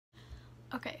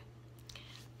Okay,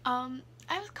 I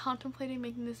was contemplating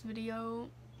making this video.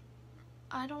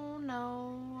 I don't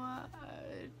know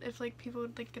if like people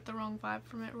would like get the wrong vibe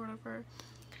from it or whatever,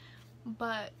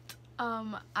 but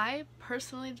I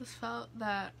personally just felt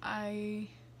that I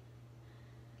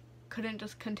couldn't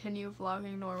just continue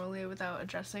vlogging normally without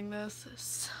addressing this,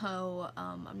 so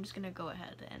I'm just gonna go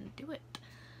ahead and do it.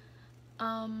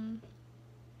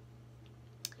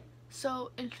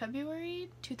 So in February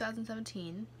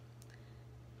 2017,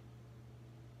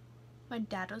 my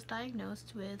dad was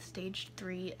diagnosed with stage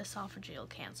 3 esophageal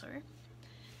cancer,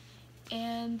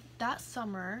 and that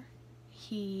summer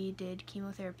he did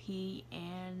chemotherapy,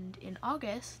 and in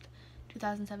August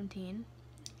 2017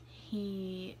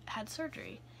 he had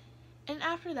surgery. And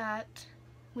after that,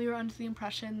 we were under the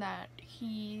impression that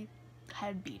he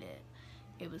had beat it.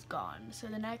 It was gone. So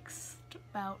the next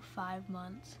about 5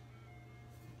 months.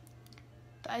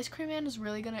 The ice cream man is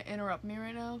really gonna interrupt me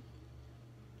right now.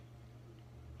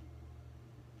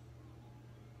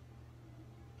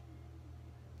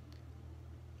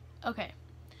 Okay.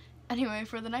 Anyway,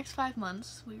 for the next 5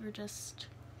 months, we were just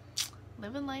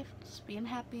living life, just being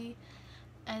happy.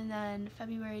 And then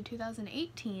February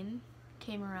 2018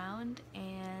 came around,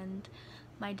 and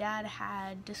my dad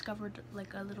had discovered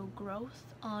like a little growth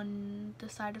on the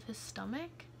side of his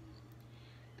stomach.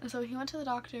 And so he went to the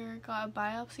doctor, got a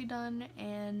biopsy done,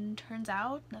 and turns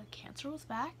out the cancer was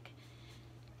back,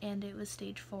 and it was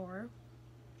stage 4,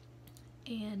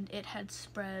 and it had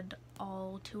spread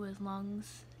all to his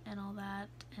lungs and all that,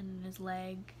 and his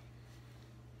leg.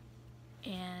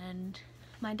 And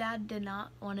my dad did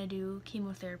not want to do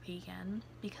chemotherapy again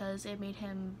because it made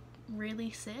him really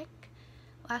sick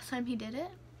last time he did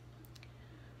it.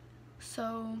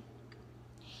 So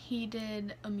he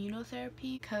did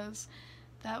immunotherapy because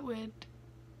that would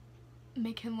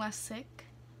make him less sick,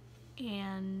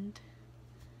 and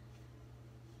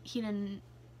he didn't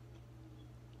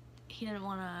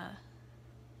want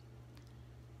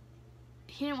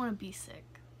to be sick.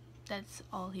 That's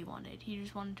all he wanted. He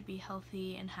just wanted to be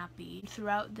healthy and happy.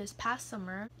 Throughout this past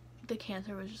summer, the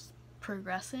cancer was just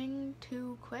progressing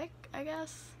too quick, I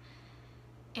guess.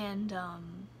 And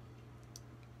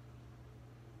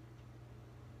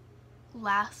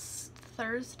last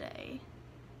Thursday,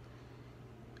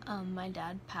 my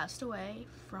dad passed away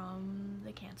from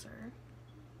the cancer.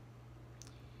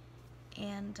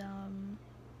 And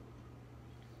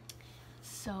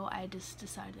so I just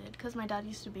decided, because my dad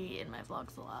used to be in my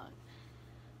vlogs a lot,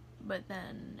 but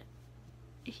then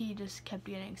he just kept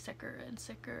getting sicker and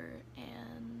sicker,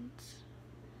 and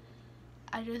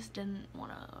I just didn't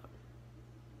want to,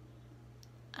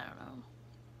 I don't know,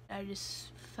 I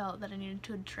just felt that I needed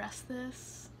to address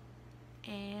this.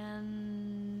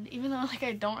 And even though like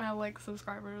I don't have like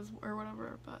subscribers or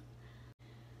whatever, but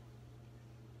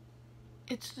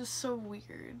it's just so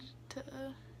weird to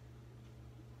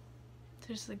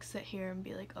just like sit here and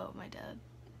be like, oh, my dad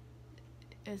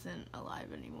isn't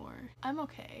alive anymore. I'm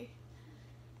okay,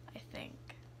 I think.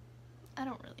 I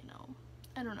don't really know.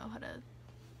 I don't know how to.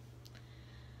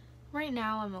 Right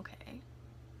now I'm okay,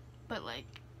 but like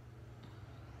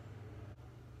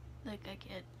I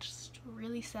get just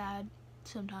really sad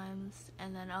sometimes,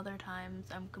 and then other times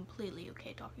I'm completely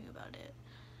okay talking about it.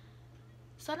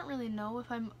 So I don't really know if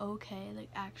I'm okay, like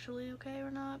actually okay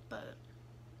or not, but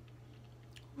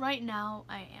right now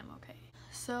I am okay.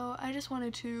 So I just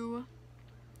wanted to,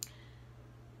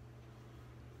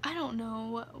 I don't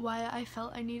know why I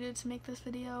felt I needed to make this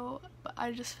video, but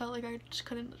I just felt like I just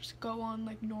couldn't just go on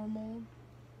like normal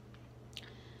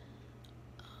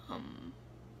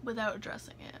without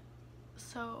addressing it.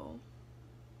 So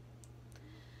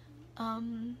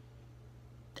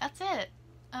that's it.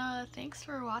 Thanks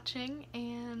for watching,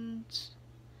 and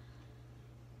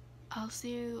I'll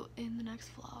see you in the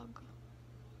next vlog.